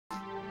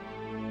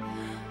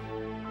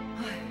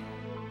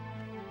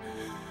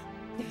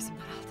nefesim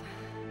daraldı.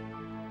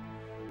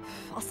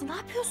 Aslı ne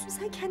yapıyorsun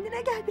sen?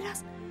 Kendine gel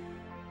biraz.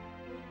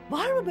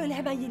 Var mı böyle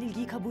hemen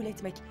yenilgiyi kabul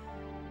etmek?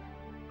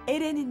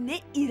 Eren'in ne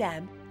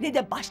İrem ne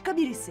de başka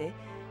birisi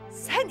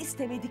sen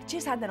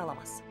istemedikçe senden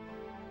alamaz.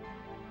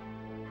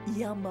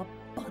 İyi ama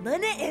bana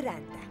ne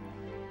Eren'den?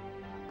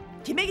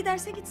 Kime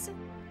giderse gitsin.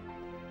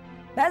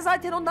 Ben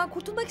zaten ondan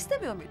kurtulmak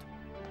istemiyor muydum?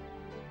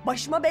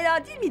 Başıma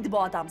bela değil miydi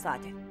bu adam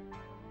zaten?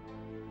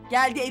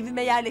 Geldi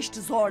evime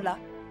yerleşti zorla.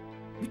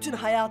 Bütün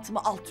hayatımı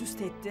alt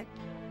üst etti.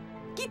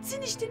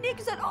 Gitsin işte ne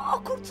güzel.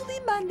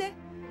 Kurtulayım ben de.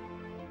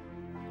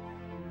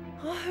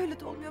 Öyle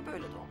de olmuyor,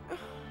 böyle de olmuyor.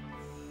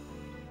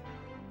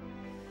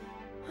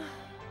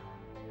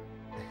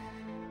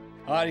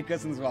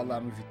 Harikasınız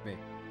vallahi Müfit Bey.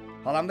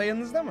 Halam da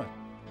yanınızda mı?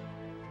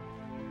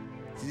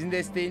 Sizin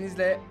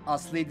desteğinizle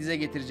Aslı'yı dize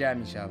getireceğim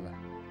inşallah.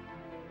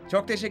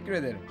 Çok teşekkür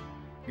ederim.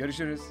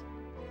 Görüşürüz.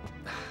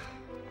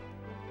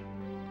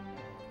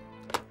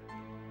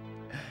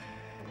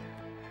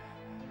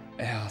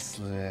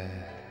 Aslı.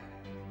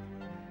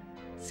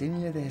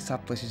 Seninle de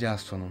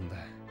hesaplaşacağız sonunda.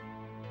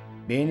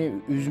 Beni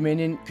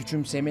üzmenin,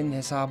 küçümsemenin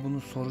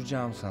hesabını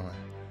soracağım sana.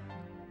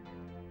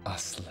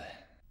 Aslı.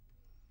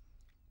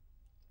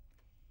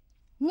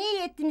 Ne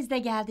iyi ettiniz de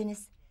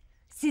geldiniz.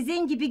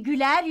 Sizin gibi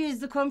güler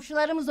yüzlü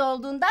komşularımız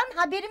olduğundan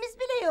haberimiz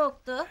bile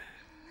yoktu.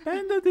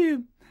 Ben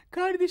dadayım.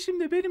 Kardeşim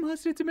de benim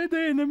hasretime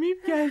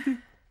dayanamayıp geldi.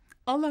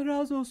 Allah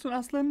razı olsun,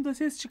 Aslanım da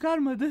ses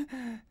çıkarmadı.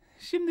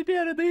 Şimdi bir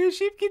arada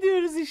yaşayıp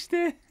gidiyoruz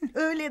işte.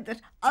 Öyledir.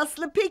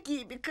 Aslı pek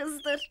iyi bir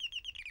kızdır.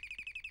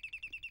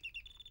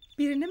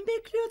 Birini mi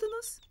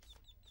bekliyordunuz?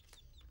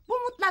 Bu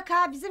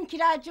mutlaka bizim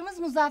kiracımız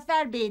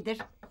Muzaffer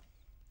Bey'dir.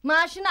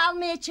 Maaşını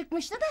almaya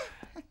çıkmıştı da.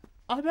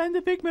 Ben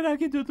de pek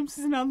merak ediyordum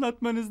sizin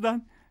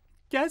anlatmanızdan.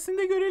 Gelsin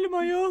de görelim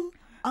ayol.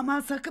 Aman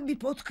sakın bir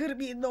pot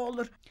kırmayın ne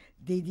olur.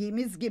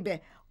 Dediğimiz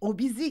gibi o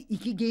bizi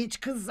iki genç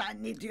kız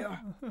zannediyor.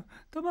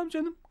 Tamam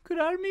canım,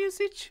 kırar mıyız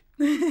hiç?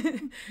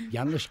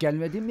 Yanlış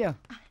gelmedim ya.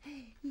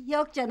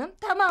 Yok canım,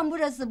 tamam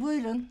burası,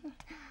 buyurun.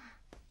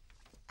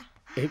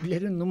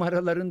 Evlerin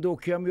numaralarını da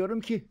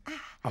okuyamıyorum ki.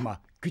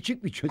 Ama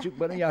küçük bir çocuk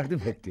bana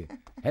yardım etti.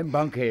 Hem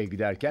bankaya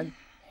giderken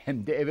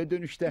hem de eve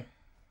dönüşte.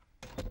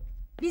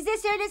 Bize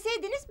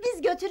söyleseydiniz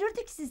biz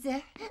götürürdük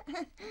sizi.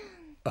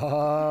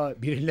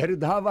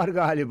 Birileri daha var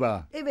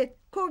galiba. Evet,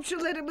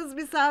 komşularımız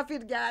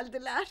misafir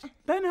geldiler.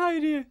 Ben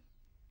Hayriye.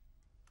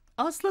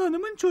 Aslı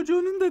Hanım'ın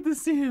çocuğunun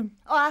dadısıyım.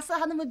 O Aslı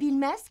Hanım'ı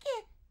bilmez ki.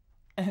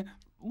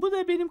 Bu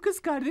da benim kız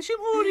kardeşim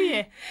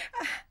Huriye.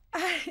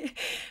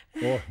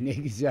 Oh ne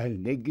güzel,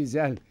 ne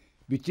güzel.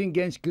 Bütün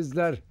genç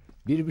kızlar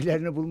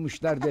birbirlerini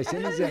bulmuşlar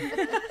desenize.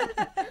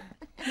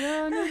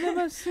 Ya ne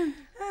demezsin.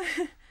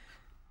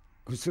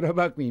 Kusura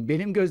bakmayın,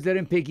 benim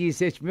gözlerim pek iyi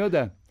seçmiyor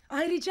da.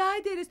 Ay rica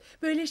ederiz.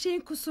 Böyle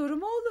şeyin kusuru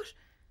mu olur?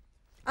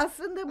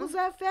 Aslında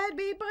Muzaffer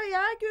Bey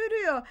bayağı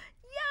görüyor.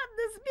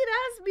 Yalnız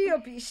biraz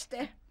miyop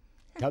işte.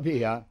 Tabii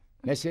ya.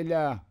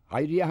 Mesela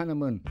Hayriye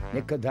Hanım'ın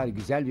ne kadar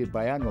güzel bir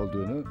bayan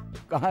olduğunu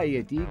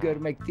gayet iyi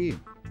görmekteyim.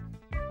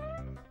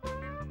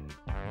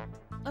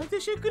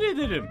 Teşekkür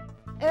ederim.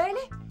 Öyle.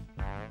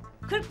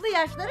 40'lı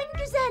yaşların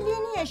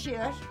güzelliğini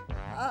yaşıyor.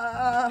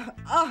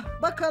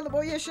 Bakalım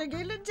o yaşa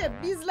gelince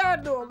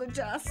bizler de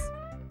olacağız.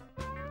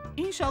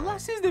 İnşallah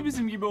siz de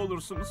bizim gibi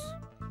olursunuz.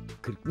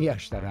 40'lı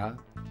yaşlara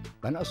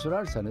bana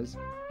sorarsanız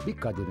bir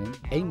kadının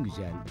en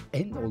güzel,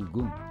 en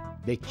olgun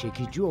ve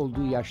çekici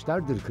olduğu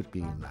yaşlardır 40'lı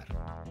yıllar.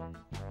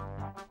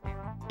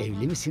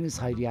 Evli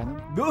misiniz Hayriye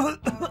Hanım?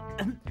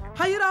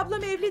 Hayır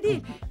ablam evli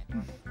değil.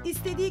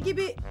 İstediği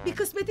gibi bir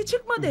kısmeti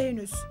çıkmadı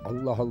henüz.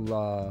 Allah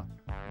Allah.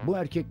 Bu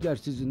erkekler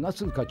sizi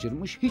nasıl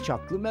kaçırmış hiç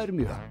aklım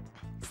ermiyor.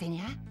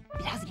 Seniha,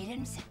 biraz gelir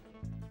misin?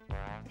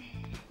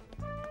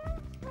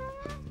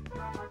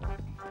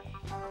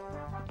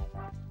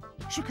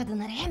 Şu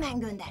kadınları hemen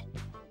gönder.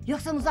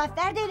 Yoksa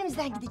Muzaffer de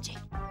elimizden gidecek.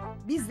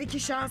 Bizdeki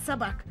şansa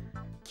bak.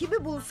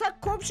 Kimi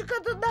bulsak komşu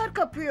kadınlar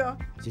kapıyor.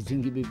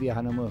 Sizin gibi bir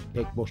hanımı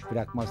pek boş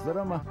bırakmazlar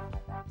ama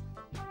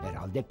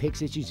herhalde pek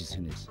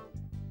seçicisiniz.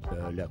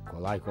 Öyle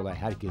kolay kolay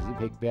herkesi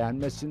pek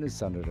beğenmezsiniz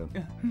sanırım.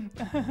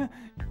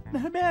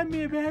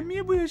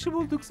 Beğenmeye bu yaşı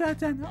bulduk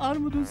zaten.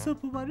 Armudun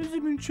sapı var,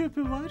 üzümün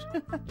çöpü var.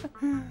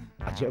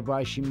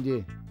 Acaba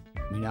şimdi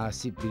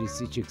münasip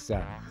birisi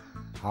çıksa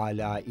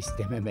hala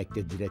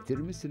istememekte diretir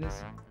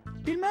misiniz?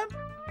 Bilmem,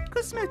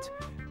 kısmet.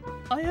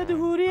 Ay hadi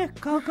Huriye,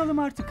 kalkalım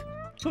artık.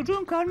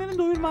 Çocuğun karnını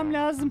doyurmam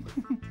lazım.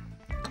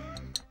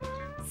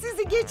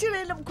 Sizi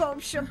geçirelim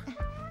komşum.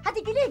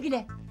 Hadi güle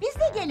güle, biz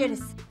de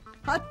geliriz.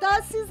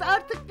 Hatta siz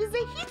artık bize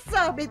hiç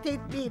zahmet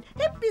etmeyin.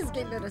 Hep biz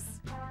geliriz.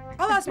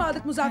 Allah'a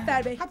ısmarladık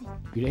Muzaffer Bey. Hadi.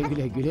 Güle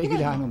güle, güle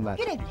güle hanımlar.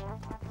 Güle güle.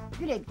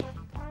 Güle güle.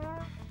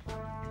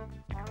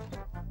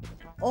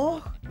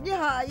 Oh,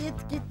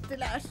 nihayet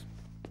gittiler.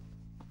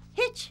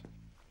 Hiç.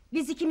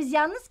 Biz ikimiz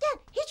yalnızken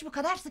hiç bu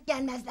kadar sık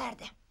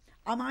gelmezlerdi.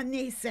 Aman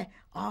neyse,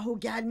 Ahu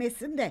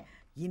gelmesin de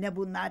yine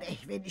bunlar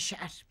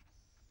ehvenişer.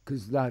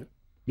 Kızlar,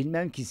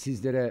 bilmem ki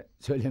sizlere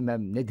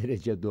söylemem ne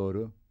derece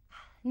doğru.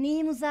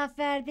 Neyi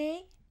Muzaffer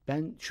Bey?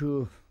 Ben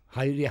şu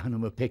Hayriye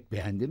Hanım'ı pek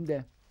beğendim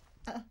de.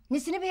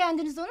 Nesini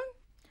beğendiniz onun?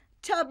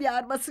 Çam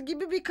yarması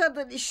gibi bir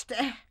kadın işte.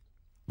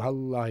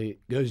 Vallahi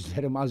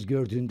gözlerim az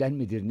gördüğünden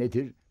midir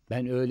nedir?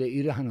 Ben öyle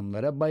iri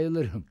hanımlara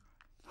bayılırım.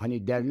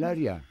 Hani derler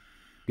ya,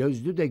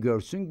 gözlü de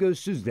görsün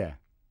gözsüz de.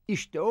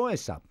 İşte o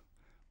hesap.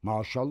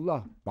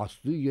 Maşallah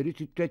bastığı yeri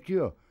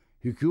titretiyor.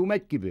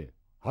 Hükümet gibi,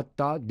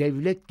 hatta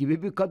devlet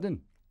gibi bir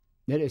kadın.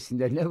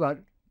 Neresinde ne var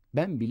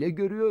ben bile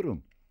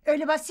görüyorum.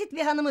 Öyle basit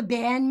bir hanımı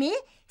beğenmeyi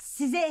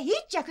size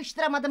hiç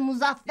yakıştıramadım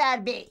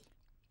Muzaffer Bey.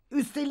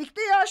 Üstelik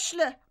de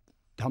yaşlı.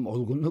 Tam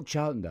olgunluk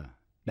çağında.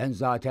 Ben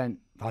zaten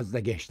fazla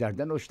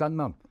gençlerden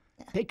hoşlanmam.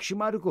 Pek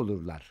şımarık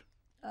olurlar.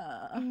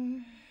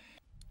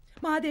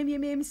 Madem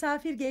yemeğe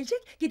misafir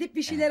gelecek, gidip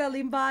bir şeyler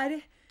alayım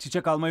bari.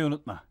 Çiçek almayı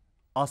unutma.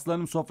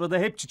 Aslanım sofrada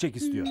hep çiçek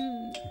istiyor.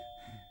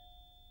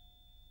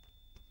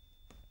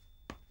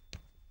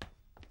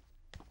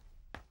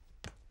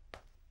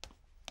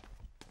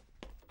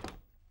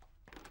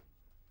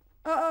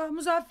 Aa,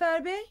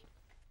 Muzaffer Bey.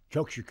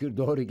 Çok şükür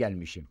doğru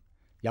gelmişim.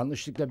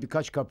 Yanlışlıkla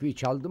birkaç kapıyı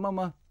çaldım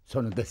ama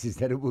sonunda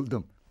sizleri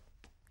buldum.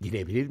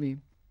 Girebilir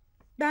miyim?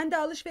 Ben de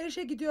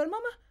alışverişe gidiyorum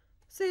ama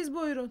siz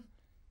buyurun.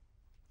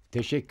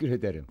 Teşekkür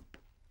ederim.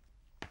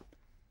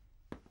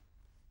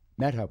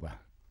 Merhaba.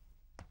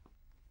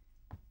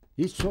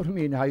 Hiç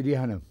sormayın Hayriye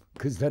Hanım.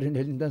 Kızların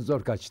elinden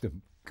zor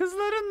kaçtım.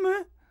 Kızların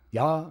mı?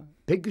 Ya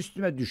pek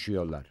üstüme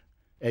düşüyorlar.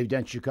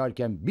 Evden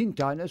çıkarken 1000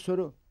 tane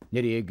soru.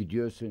 Nereye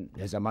gidiyorsun?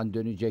 Ne zaman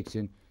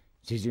döneceksin?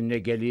 Sizinle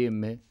geleyim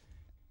mi?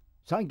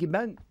 Sanki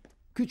ben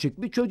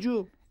küçük bir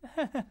çocuğum.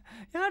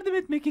 Yardım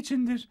etmek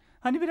içindir.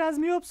 Hani biraz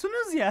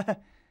miyopsunuz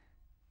ya.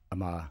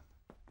 Ama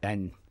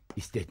ben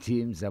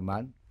istediğim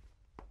zaman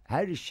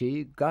her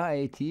şeyi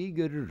gayet iyi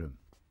görürüm.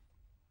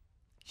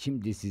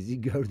 Şimdi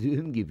sizi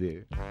gördüğüm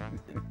gibi.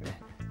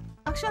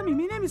 Akşam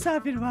yemeğine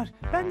misafir var.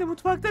 Ben de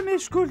mutfakta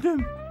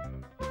meşguldüm.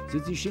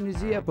 Siz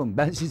işinizi yapın.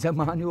 Ben size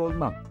mani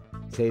olmam.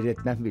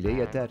 Seyretmem bile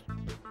yeter.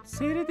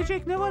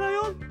 Seyredecek ne var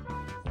ayol?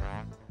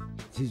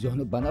 Siz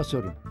onu bana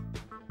sorun.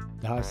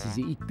 Daha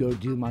sizi ilk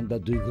gördüğüm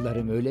anda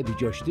duygularım öyle bir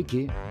coştu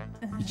ki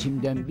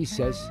içimden bir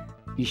ses,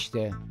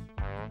 işte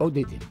o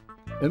dedim.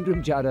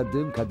 Ömrümce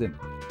aradığım kadın.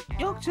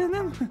 Yok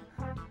canım.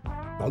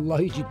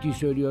 Vallahi ciddi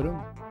söylüyorum.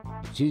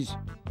 Siz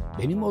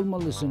benim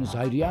olmalısınız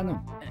Hayriye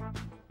Hanım.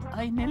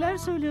 Ay neler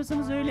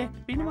söylüyorsunuz öyle.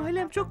 Benim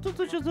ailem çok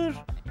tutucudur.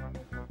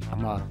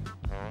 Ama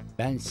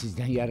ben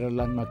sizden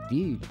yararlanmak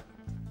değil,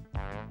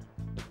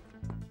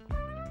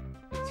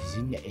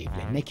 sizinle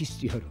evlenmek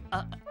istiyorum.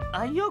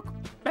 Ay yok.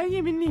 Ben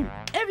yeminliyim.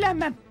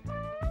 Evlenmem.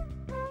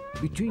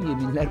 Bütün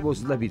yeminler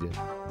bozulabilir.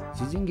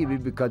 Sizin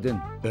gibi bir kadın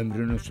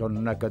ömrünün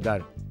sonuna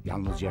kadar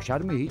yalnız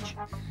yaşar mı hiç?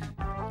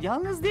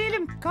 Yalnız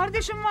değilim.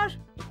 Kardeşim var.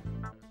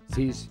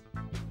 Siz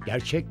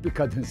gerçek bir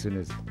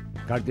kadınsınız.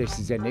 Kardeş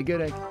size ne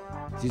gerek?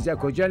 Size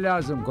koca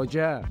lazım,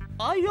 koca.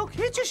 Ay yok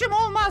hiç işim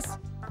olmaz.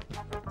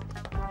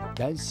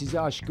 Ben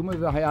size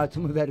aşkımı ve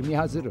hayatımı vermeye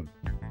hazırım.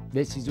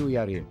 Ve sizi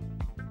uyarayım.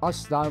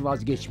 Asla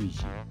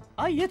vazgeçmeyeceğim.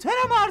 Ay yeter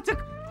ama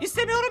artık.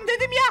 İstemiyorum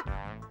dedim ya.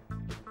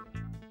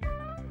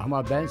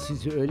 Ama ben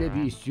sizi öyle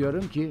bir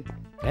istiyorum ki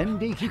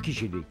hem de 2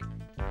 kişilik.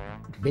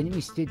 Benim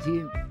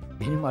istediğim,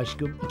 benim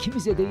aşkım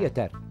ikimize de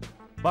yeter.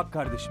 Bak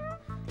kardeşim.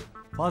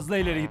 Fazla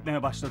ileri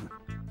gitmeye başladın.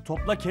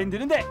 Topla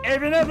kendini de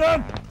evine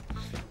dön.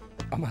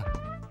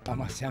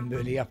 Ama sen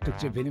böyle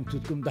yaptıkça benim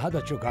tutkum daha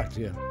da çok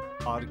artıyor.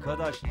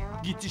 Arkadaş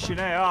git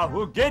işine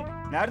yahu git.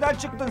 Nereden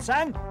çıktın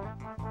sen?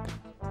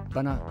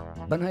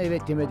 Bana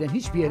evet demeden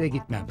hiçbir yere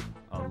gitmem.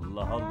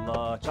 Allah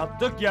Allah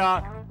çattık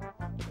ya.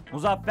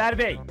 Muzaffer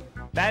Bey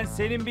ben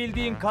senin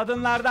bildiğin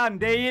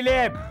kadınlardan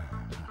değilim.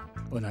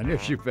 Ona ne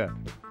şüphe.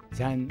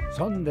 Sen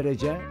son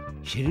derece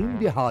şirin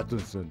bir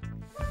hatunsun.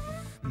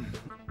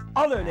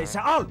 Al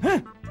öyleyse al. Heh,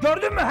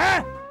 gördün mü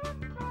he?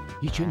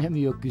 Hiç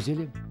önemi yok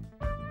güzelim.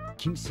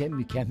 Kimse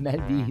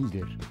mükemmel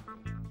değildir.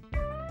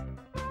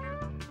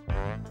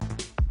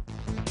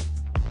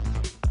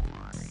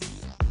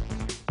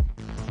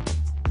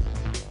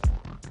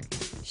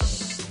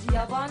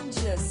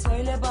 Yabancı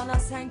söyle bana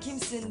sen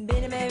kimsin,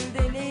 benim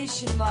evde ne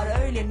işin var,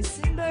 öyle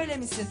misin böyle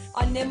misin?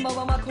 Annem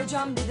babama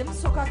kocam dedim,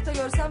 sokakta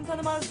görsem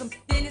tanımazdım.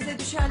 Denize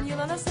düşen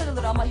yılana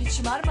sarılır ama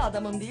hiç mermi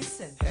adamım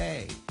değilsin.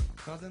 Hey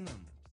kadınım.